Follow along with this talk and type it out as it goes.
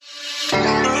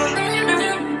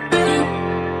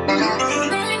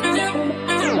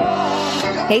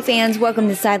Hey fans, welcome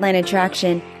to Sideline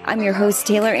Attraction. I'm your host,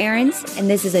 Taylor Arenz, and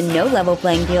this is a no-level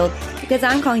playing field because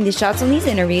I'm calling the shots on these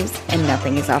interviews and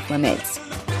nothing is off limits.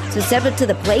 So step up to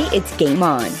the plate, it's game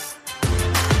on.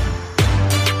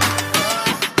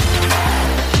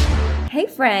 Hey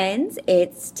friends,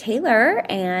 it's Taylor,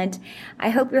 and I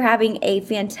hope you're having a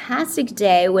fantastic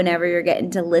day whenever you're getting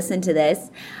to listen to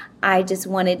this. I just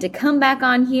wanted to come back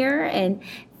on here and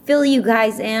fill you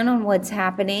guys in on what's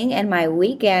happening and my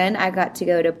weekend. I got to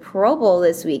go to Pro Bowl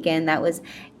this weekend. That was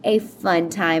a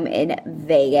fun time in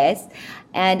Vegas.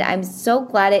 And I'm so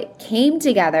glad it came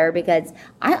together because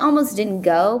I almost didn't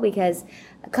go because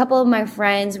a couple of my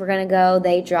friends were going to go.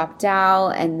 They dropped out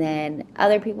and then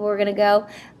other people were going to go.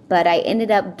 But I ended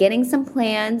up getting some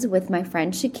plans with my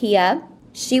friend Shakia.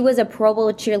 She was a Pro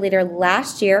Bowl cheerleader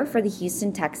last year for the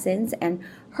Houston Texans and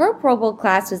her Pro Bowl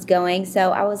class was going.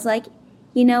 So I was like,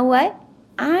 you know what?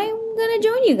 I'm going to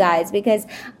join you guys because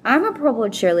I'm a Pro Bowl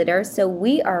cheerleader, so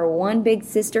we are one big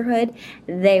sisterhood.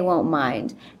 They won't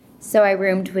mind. So I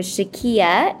roomed with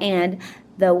Shakia and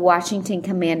the Washington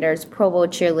Commanders Pro Bowl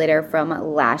cheerleader from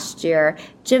last year,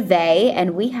 Javay,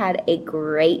 and we had a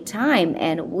great time,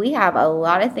 and we have a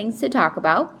lot of things to talk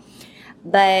about.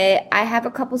 But I have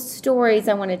a couple stories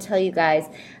I want to tell you guys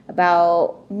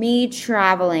about me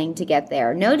traveling to get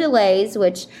there. No delays,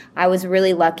 which I was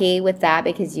really lucky with that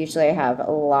because usually I have a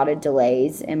lot of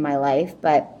delays in my life,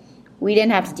 but we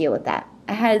didn't have to deal with that.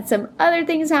 I had some other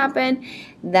things happen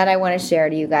that I want to share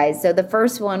to you guys. So the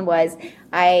first one was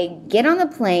I get on the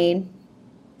plane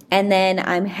and then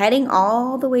I'm heading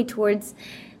all the way towards,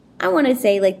 I want to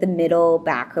say like the middle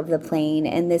back of the plane,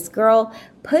 and this girl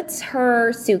puts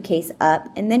her suitcase up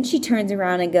and then she turns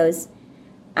around and goes,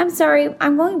 I'm sorry,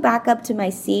 I'm going back up to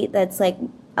my seat that's like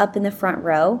up in the front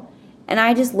row. And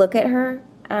I just look at her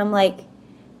and I'm like,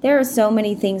 there are so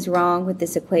many things wrong with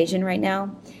this equation right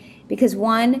now. Because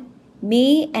one,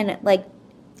 me and like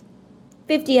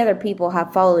 50 other people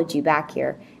have followed you back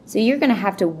here. So you're going to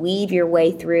have to weave your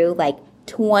way through like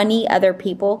 20 other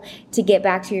people to get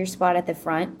back to your spot at the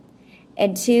front.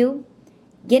 And two,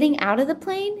 getting out of the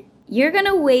plane, you're going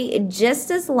to wait just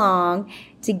as long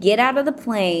to get out of the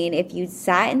plane if you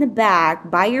sat in the back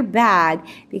by your bag,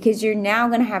 because you're now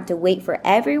going to have to wait for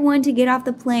everyone to get off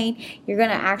the plane. You're going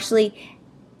to actually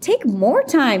take more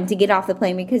time to get off the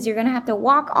plane because you're going to have to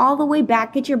walk all the way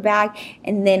back, get your bag,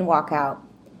 and then walk out.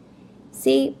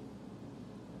 See,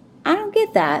 I don't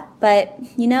get that, but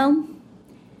you know,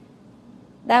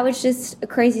 that was just a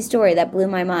crazy story that blew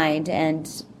my mind.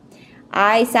 And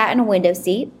I sat in a window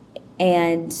seat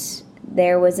and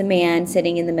there was a man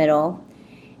sitting in the middle.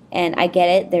 And I get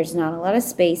it, there's not a lot of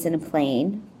space in a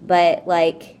plane, but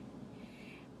like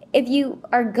if you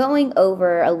are going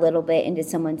over a little bit into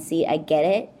someone's seat, I get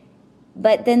it.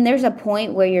 But then there's a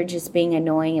point where you're just being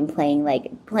annoying and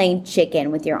playing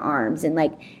chicken with your arms and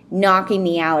like knocking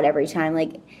me out every time.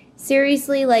 Like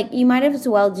seriously, like you might have as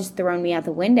well just thrown me out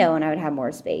the window and I would have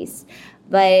more space.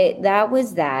 But that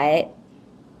was that.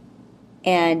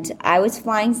 And I was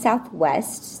flying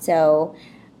Southwest, so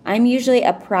I'm usually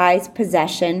a prized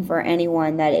possession for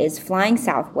anyone that is flying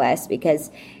Southwest because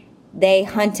they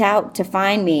hunt out to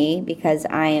find me because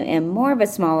I am more of a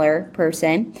smaller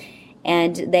person.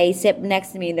 And they sit next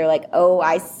to me and they're like, oh,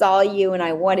 I saw you and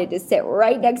I wanted to sit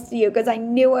right next to you because I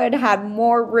knew I'd have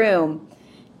more room.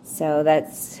 So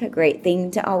that's a great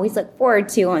thing to always look forward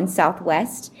to on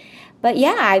Southwest. But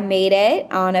yeah, I made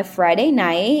it on a Friday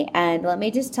night, and let me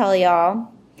just tell y'all,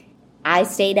 I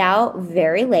stayed out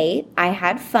very late. I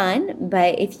had fun,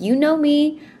 but if you know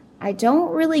me, I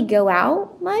don't really go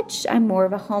out much. I'm more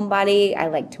of a homebody. I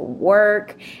like to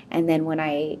work, and then when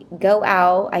I go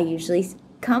out, I usually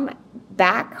come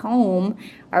back home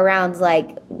around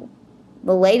like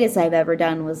the latest I've ever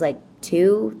done was like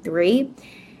 2, 3.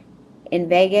 In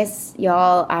Vegas,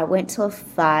 y'all, I went till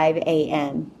 5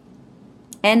 a.m.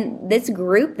 And this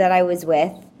group that I was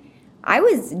with, I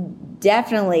was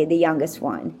definitely the youngest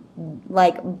one.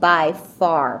 Like by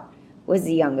far was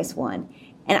the youngest one.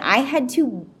 And I had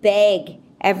to beg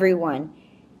everyone,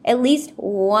 at least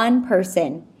one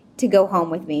person, to go home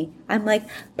with me. I'm like,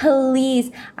 please.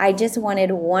 I just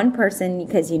wanted one person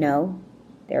because, you know,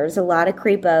 there's a lot of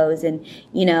creepos and,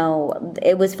 you know,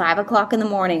 it was 5 o'clock in the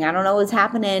morning. I don't know what's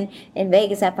happening in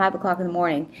Vegas at 5 o'clock in the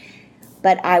morning.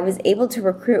 But I was able to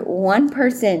recruit one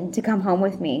person to come home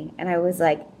with me. And I was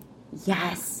like,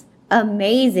 yes,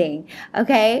 amazing.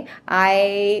 Okay.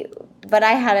 But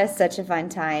I had such a fun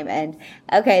time. And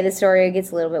okay, the story gets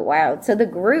a little bit wild. So the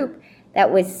group that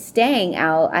was staying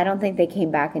out, I don't think they came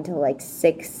back until like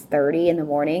 6:30 in the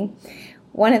morning.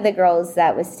 One of the girls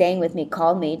that was staying with me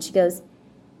called me and she goes,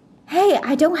 hey,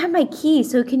 I don't have my key,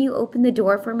 so can you open the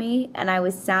door for me? And I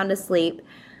was sound asleep,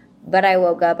 but I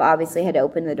woke up, obviously had to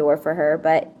open the door for her.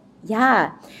 But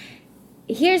yeah,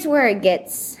 here's where it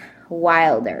gets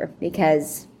wilder,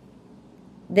 because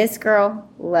this girl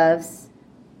loves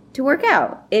to work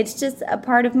out. It's just a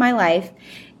part of my life.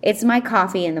 It's my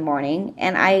coffee in the morning,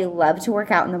 and I love to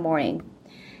work out in the morning.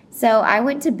 So I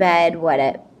went to bed,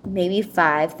 at maybe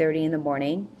 5:30 in the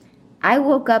morning. I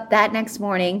woke up that next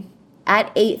morning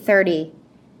at 8:30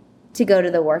 to go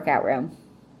to the workout room.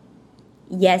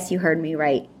 Yes, you heard me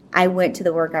right. I went to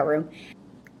the workout room.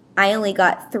 I only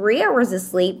got 3 hours of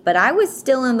sleep, but I was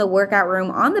still in the workout room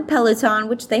on the Peloton,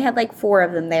 which they had like 4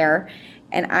 of them there,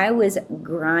 and I was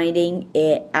grinding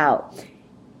it out.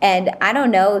 And I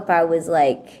don't know if I was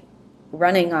like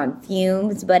running on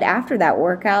fumes, but after that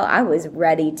workout, I was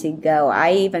ready to go.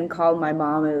 I even called my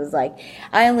mom and was like,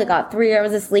 I only got 3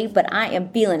 hours of sleep, but I am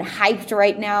feeling hyped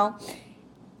right now.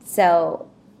 So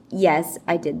yes,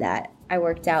 I did that. I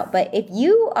worked out. But if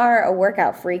you are a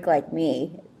workout freak like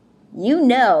me, you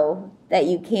know that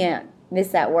you can't miss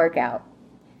that workout.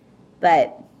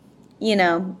 But,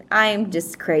 I'm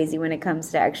just crazy when it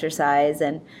comes to exercise,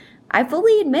 and I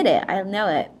fully admit it. I know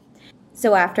it.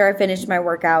 So after I finished my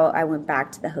workout, I went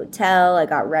back to the hotel, I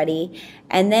got ready,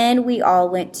 and then we all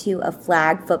went to a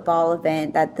flag football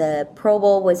event that the Pro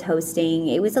Bowl was hosting.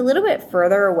 It was a little bit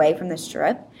further away from the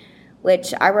Strip,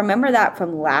 which I remember that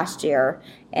from last year,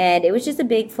 and it was just a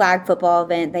big flag football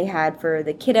event they had for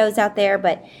the kiddos out there.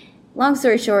 But long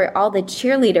story short, all the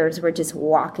cheerleaders were just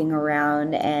walking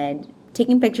around and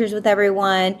taking pictures with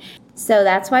everyone. So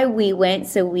that's why we went,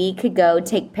 so we could go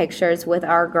take pictures with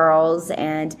our girls.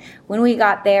 And when we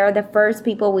got there, the first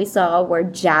people we saw were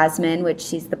Jasmine, which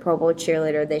she's the Pro Bowl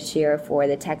cheerleader this year for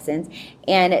the Texans,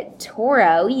 and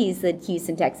Toro, he's the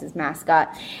Houston Texans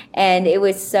mascot. And it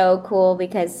was so cool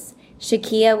because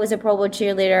Shakia was a Pro Bowl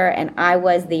cheerleader, and I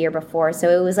was the year before. So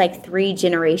it was like 3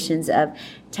 generations of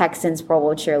Texans Pro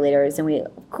Bowl cheerleaders. And we,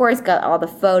 of course, got all the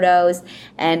photos.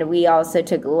 And we also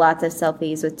took lots of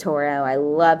selfies with Toro. I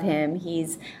love him.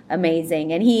 He's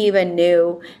amazing. And he even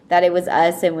knew that it was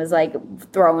us and was like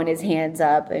throwing his hands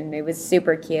up. And it was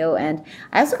super cute. And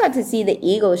I also got to see the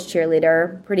Eagles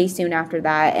cheerleader pretty soon after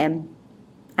that. And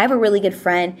I have a really good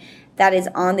friend that is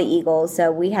on the Eagles.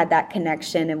 So we had that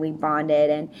connection and we bonded.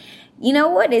 And you know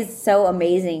what is so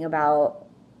amazing about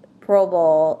Pro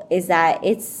Bowl is that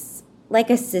it's like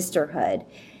a sisterhood.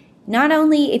 Not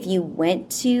only if you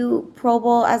went to Pro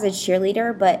Bowl as a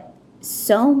cheerleader, but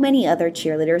so many other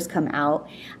cheerleaders come out.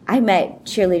 I met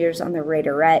cheerleaders on the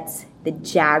Raiderettes, the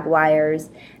Jaguars,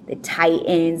 the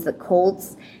Titans, the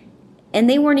Colts, and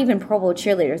they weren't even Pro Bowl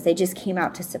cheerleaders. They just came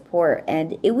out to support,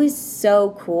 and it was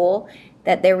so cool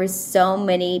that there was so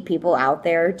many people out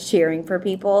there cheering for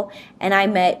people, and I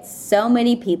met so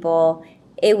many people.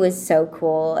 It was so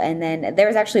cool. And then there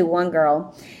was actually one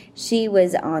girl, she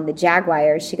was on the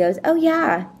Jaguars. She goes, oh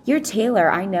yeah, you're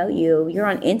Taylor. I know you. You're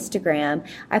on Instagram.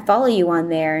 I follow you on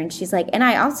there. And she's like, and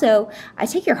I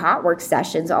take your hot work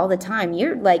sessions all the time.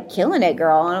 You're like killing it,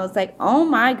 girl. And I was like, oh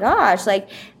my gosh, like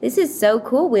this is so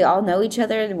cool. We all know each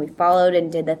other and we followed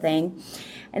and did the thing.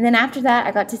 And then after that,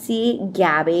 I got to see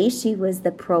Gabby. She was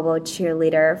the Pro Bowl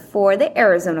cheerleader for the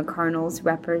Arizona Cardinals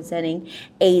representing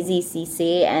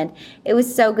AZCC. And it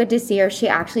was so good to see her. She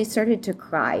actually started to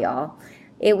cry, y'all.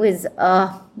 It was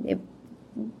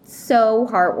so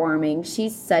heartwarming.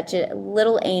 She's such a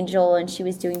little angel, and she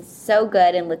was doing so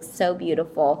good and looked so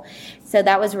beautiful. So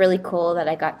that was really cool that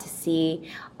I got to see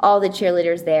all the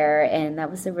cheerleaders there, and that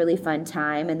was a really fun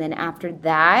time. And then after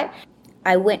that,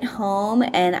 I went home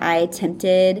and I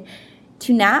attempted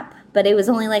to nap, but it was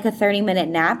only like a 30-minute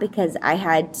nap because I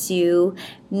had to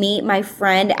meet my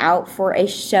friend out for a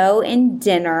show and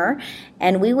dinner.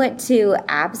 And we went to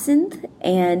Absinthe,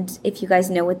 and if you guys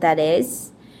know what that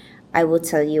is, I will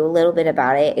tell you a little bit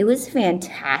about it. It was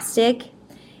fantastic.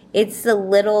 It's a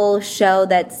little show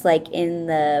that's like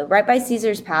right by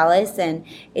Caesar's Palace, and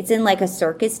it's in like a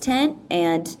circus tent.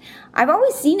 And I've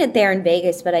always seen it there in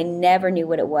Vegas, but I never knew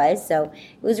what it was. So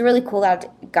it was really cool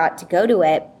that I got to go to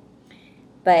it.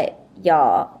 But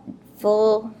y'all,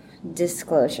 full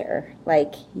disclosure,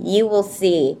 like you will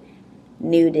see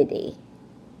nudity.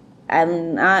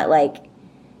 I'm not like,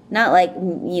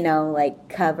 like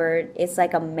covered. It's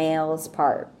like a male's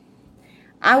part.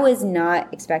 I was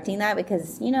not expecting that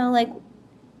because,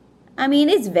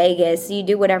 it's Vegas. You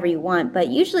do whatever you want, but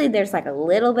usually there's like a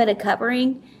little bit of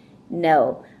covering.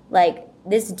 No, like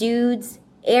this dude's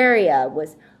area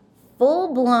was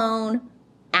full blown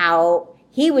out.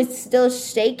 He was still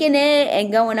shaking it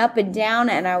and going up and down,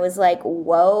 and I was like,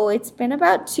 whoa, it's been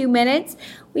about 2 minutes.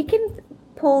 We can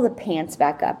pull the pants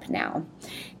back up now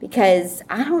because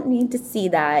I don't need to see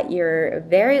that. You're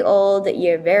very old,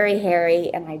 you're very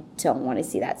hairy, and I don't want to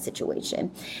see that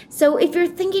situation. So if you're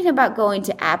thinking about going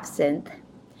to Absinthe,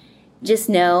 just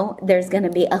know there's going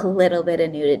to be a little bit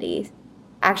of nudity.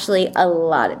 Actually, a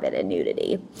lot of it of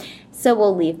nudity. So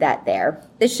we'll leave that there.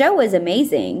 The show was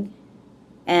amazing,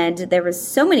 and there was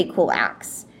so many cool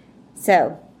acts.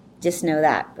 So just know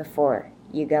that before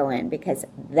you go in, because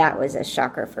that was a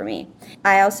shocker for me.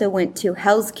 I also went to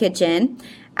Hell's Kitchen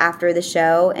after the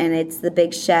show, and it's the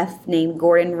big chef named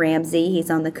Gordon Ramsay. He's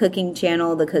on the Cooking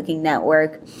Channel, the Cooking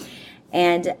Network.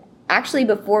 And actually,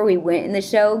 before we went in the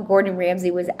show, Gordon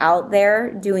Ramsay was out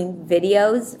there doing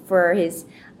videos for his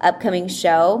upcoming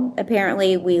show.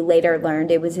 Apparently, we later learned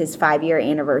it was his 5-year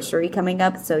anniversary coming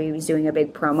up, so he was doing a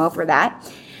big promo for that.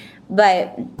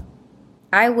 But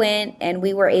I went, and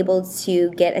we were able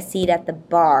to get a seat at the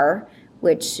bar,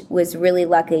 which was really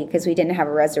lucky because we didn't have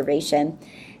a reservation.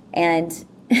 And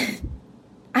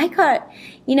I got,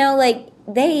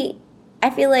 I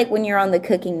feel like when you're on the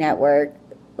Cooking Network,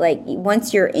 like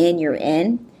once you're in, you're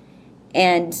in.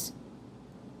 And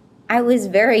I was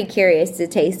very curious to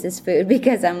taste this food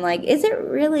because I'm like, is it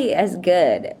really as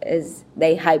good as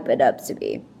they hype it up to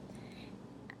be?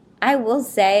 I will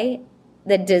say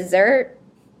the dessert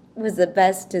was the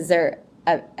best dessert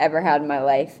I've ever had in my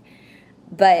life.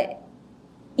 But,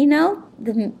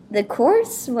 the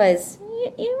course was,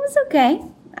 it was okay.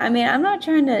 I mean, I'm not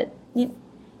trying to,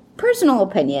 personal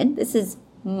opinion. This is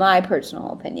my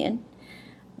personal opinion.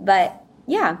 But,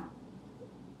 yeah,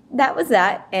 that was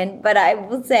that. But I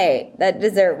will say that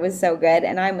dessert was so good,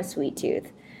 and I'm a sweet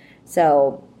tooth.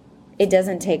 So it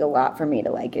doesn't take a lot for me to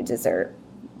like a dessert.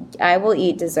 I will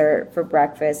eat dessert for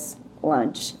breakfast,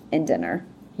 lunch, and dinner.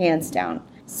 Hands down.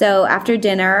 So after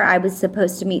dinner, I was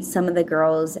supposed to meet some of the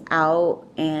girls out,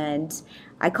 and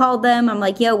I called them. I'm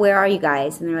like, yo, where are you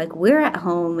guys? And they're like, we're at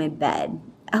home in bed.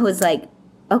 I was like,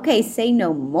 okay, say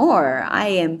no more. I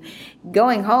am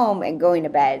going home and going to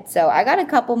bed. So I got a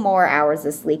couple more hours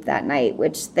of sleep that night,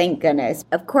 which thank goodness.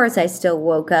 Of course, I still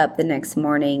woke up the next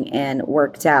morning and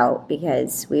worked out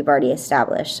because we've already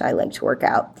established I like to work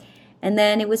out. And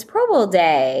then it was Pro Bowl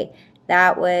day.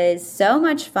 That was so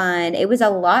much fun. It was a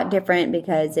lot different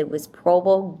because it was Pro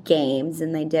Bowl games,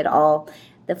 and they did all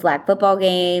the flag football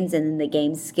games and then the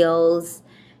game skills.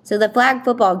 So the flag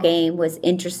football game was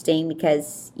interesting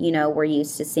because, we're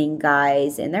used to seeing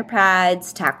guys in their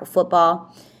pads tackle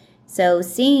football. So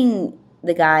seeing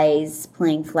the guys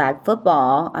playing flag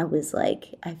football, I was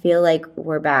like, I feel like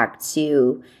we're back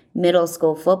to middle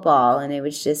school football, and it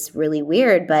was just really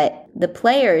weird. But the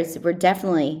players were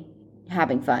definitely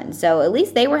having fun. So at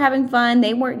least they were having fun.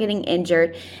 They weren't getting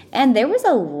injured. And there was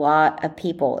a lot of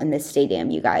people in this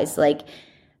stadium, you guys. Like,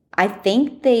 I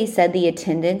think they said the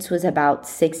attendance was about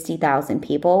 60,000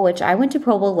 people, which I went to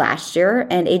Pro Bowl last year,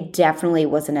 and it definitely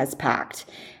wasn't as packed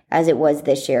as it was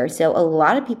this year. So a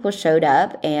lot of people showed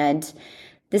up, and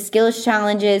the skills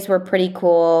challenges were pretty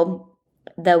cool.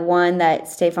 The one that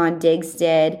Stephon Diggs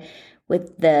did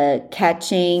with the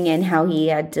catching and how he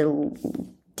had to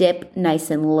dip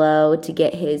nice and low to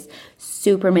get his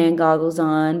Superman goggles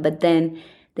on, but then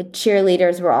the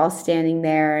cheerleaders were all standing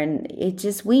there, and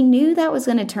we knew that was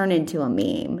going to turn into a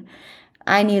meme.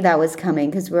 I knew that was coming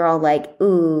because we were all like,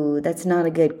 ooh, that's not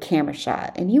a good camera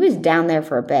shot. And he was down there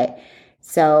for a bit.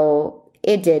 So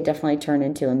it did definitely turn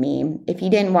into a meme. If you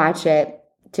didn't watch it,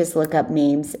 just look up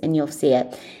memes and you'll see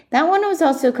it. That one was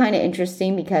also kind of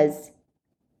interesting because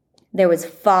there was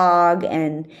fog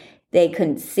and they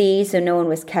couldn't see, so no one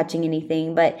was catching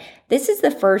anything. But this is the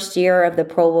first year of the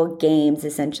Pro Bowl games,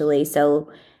 essentially.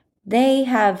 So they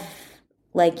have,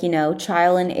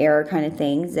 trial and error kind of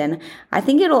things. And I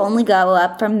think it'll only go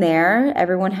up from there.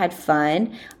 Everyone had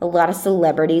fun. A lot of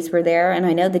celebrities were there. And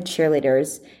I know the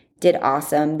cheerleaders did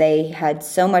awesome. They had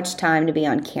so much time to be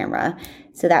on camera.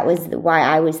 So that was why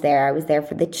I was there. I was there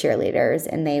for the cheerleaders,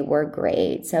 and they were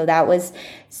great. So that was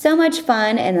so much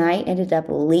fun, and I ended up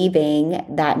leaving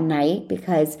that night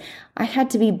because I had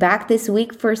to be back this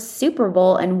week for Super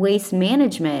Bowl and waste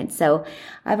management. So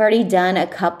I've already done a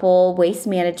couple waste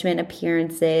management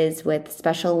appearances with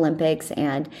Special Olympics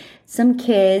and some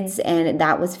kids, and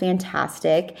that was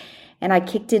fantastic. And I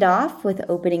kicked it off with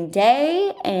opening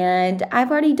day, and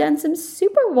I've already done some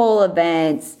Super Bowl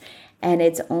events. And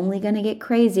it's only going to get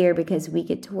crazier because we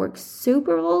get to work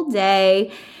Super Bowl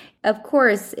day. Of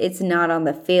course, it's not on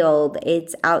the field.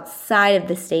 It's outside of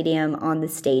the stadium on the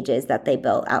stages that they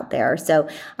built out there. So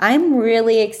I'm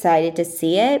really excited to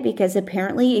see it because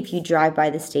apparently if you drive by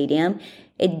the stadium,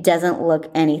 it doesn't look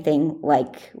anything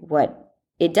like what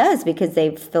it does, because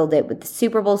they've filled it with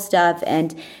Super Bowl stuff,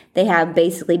 and they have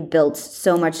basically built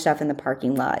so much stuff in the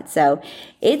parking lot. So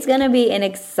it's going to be an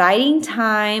exciting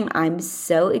time. I'm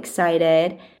so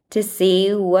excited to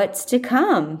see what's to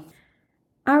come.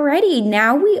 Alrighty,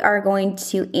 now we are going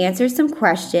to answer some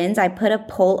questions. I put a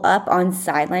poll up on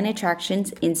Sideline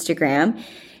Attractions Instagram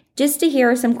just to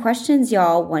hear some questions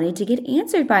y'all wanted to get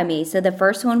answered by me. So the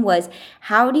first one was,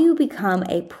 how do you become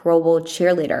a Pro Bowl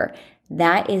cheerleader?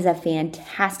 That is a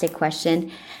fantastic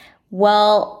question.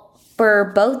 Well,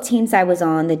 for both teams I was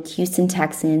on, the Houston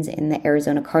Texans and the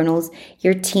Arizona Cardinals,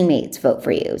 your teammates vote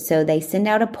for you. So they send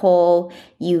out a poll,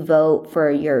 you vote for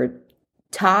your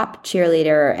top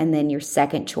cheerleader and then your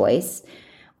second choice,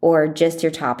 or just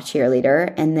your top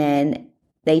cheerleader, and then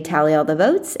they tally all the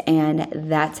votes, and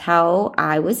that's how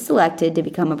I was selected to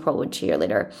become a Pro Bowl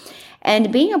cheerleader.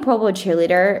 And being a Pro Bowl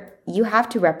cheerleader, you have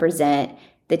to represent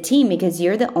the team because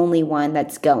you're the only one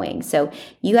that's going. So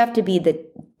you have to be the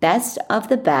best of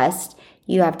the best.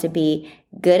 You have to be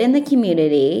good in the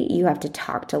community. You have to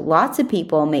talk to lots of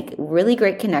people, make really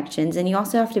great connections, and you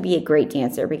also have to be a great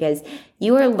dancer because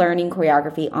you are learning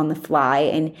choreography on the fly.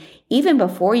 And even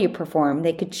before you perform,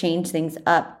 they could change things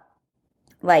up,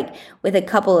 like with a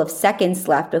couple of seconds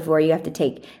left before you have to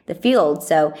take the field.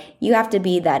 So you have to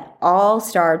be that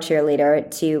all-star cheerleader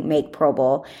to make Pro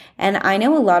Bowl. And I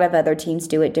know a lot of other teams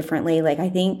do it differently. Like I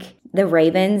think the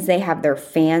Ravens, they have their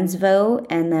fans vote.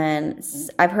 And then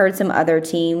I've heard some other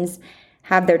teams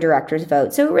have their directors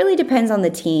vote. So it really depends on the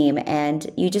team. And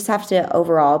you just have to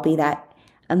overall be that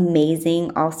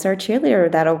amazing all-star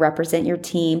cheerleader that'll represent your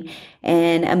team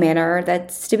in a manner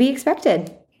that's to be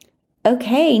expected.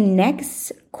 Okay,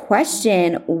 next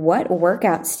question. What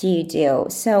workouts do you do?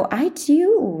 So I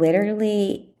do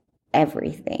literally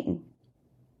everything.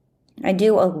 I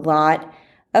do a lot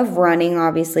of running.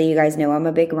 Obviously, you guys know I'm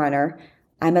a big runner.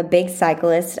 I'm a big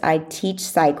cyclist. I teach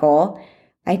cycle.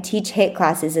 I teach HIIT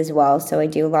classes as well. So I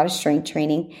do a lot of strength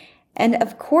training. And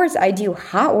of course, I do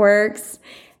hot works.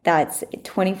 That's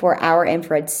 24-hour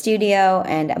infrared studio.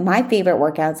 And my favorite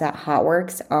workouts at hot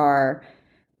works are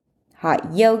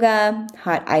hot yoga,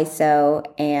 hot iso,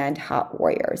 and hot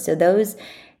warrior. So those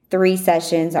 3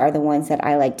 sessions are the ones that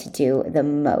I like to do the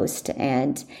most,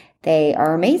 and they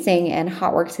are amazing, and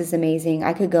Hot Works is amazing.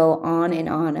 I could go on and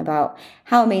on about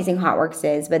how amazing Hot Works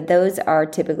is, but those are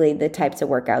typically the types of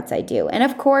workouts I do. And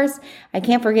of course, I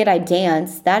can't forget I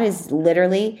dance. That is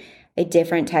literally a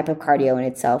different type of cardio in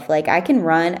itself. Like I can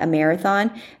run a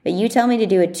marathon, but you tell me to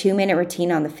do a 2-minute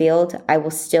routine on the field, I will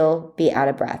still be out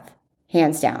of breath.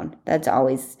 Hands down. That's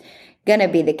always going to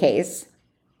be the case.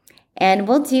 And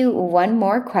we'll do one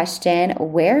more question.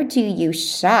 Where do you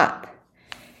shop?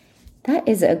 That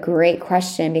is a great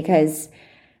question because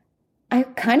I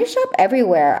kind of shop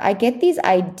everywhere. I get these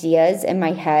ideas in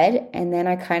my head and then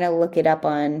I kind of look it up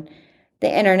on the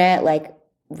internet, like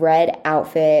red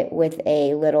outfit with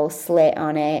a little slit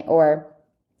on it. Or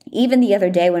even the other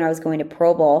day when I was going to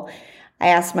Pro Bowl, I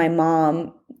asked my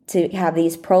mom to have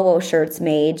these Pro Bowl shirts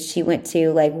made. She went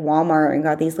to like Walmart and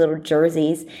got these little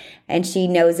jerseys, and she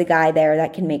knows a guy there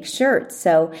that can make shirts.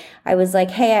 So I was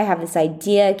like, hey, I have this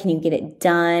idea. Can you get it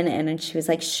done? And then she was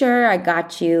like, sure, I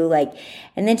got you.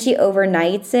 And then she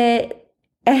overnights it.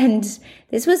 And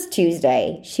this was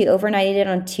Tuesday. She overnighted it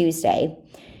on Tuesday.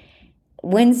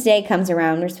 Wednesday comes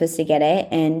around. We're supposed to get it,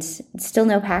 and still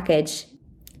no package.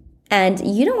 And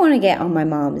you don't want to get on my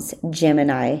mom's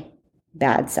Gemini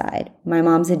bad side. My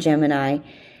mom's a Gemini,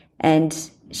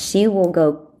 and she will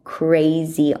go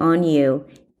crazy on you.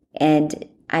 And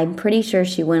I'm pretty sure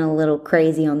she went a little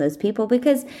crazy on those people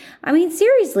because, I mean,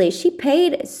 seriously, she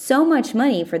paid so much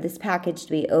money for this package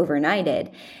to be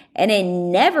overnighted, and it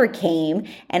never came.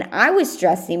 And I was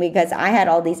stressing because I had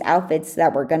all these outfits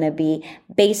that were going to be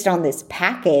based on this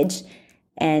package,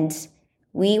 and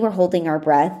we were holding our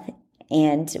breath.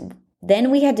 And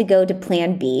then we had to go to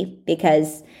plan B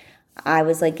because I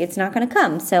was like, it's not going to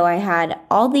come. So I had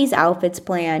all these outfits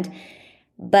planned,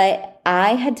 but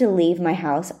I had to leave my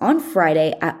house on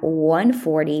Friday at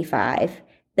 1:45.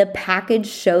 The package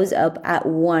shows up at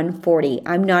 1:40.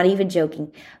 I'm not even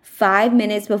joking. 5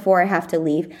 minutes before I have to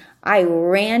leave, I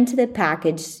ran to the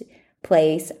package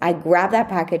place. I grabbed that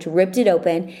package, ripped it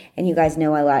open, and you guys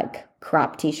know I like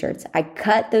crop t-shirts. I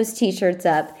cut those t-shirts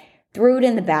up, threw it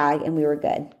in the bag, and we were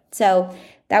good. So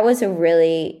that was a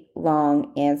really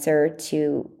long answer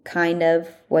to kind of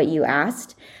what you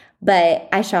asked, but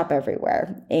I shop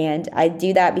everywhere. And I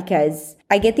do that because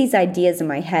I get these ideas in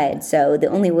my head. So the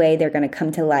only way they're going to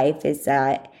come to life is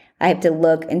that I have to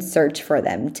look and search for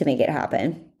them to make it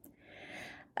happen.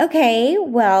 Okay,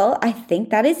 well, I think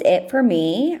that is it for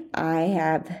me. I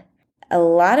have a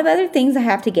lot of other things I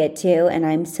have to get to, and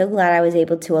I'm so glad I was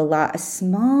able to allot a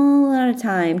small amount of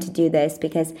time to do this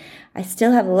because I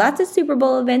still have lots of Super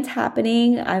Bowl events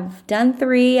happening. I've done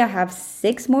 3, I have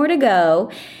 6 more to go.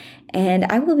 And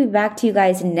I will be back to you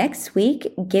guys next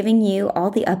week giving you all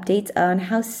the updates on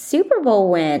how Super Bowl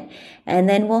went. And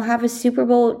then we'll have a Super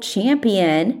Bowl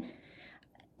champion.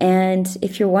 And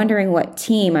if you're wondering what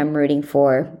team I'm rooting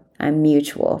for, I'm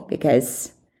mutual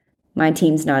because my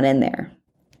team's not in there.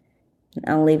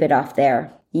 I'll leave it off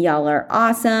there. Y'all are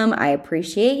awesome. I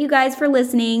appreciate you guys for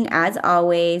listening. As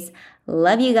always,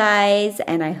 love you guys.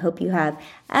 And I hope you have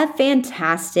a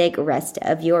fantastic rest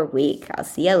of your week. I'll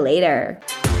see you later.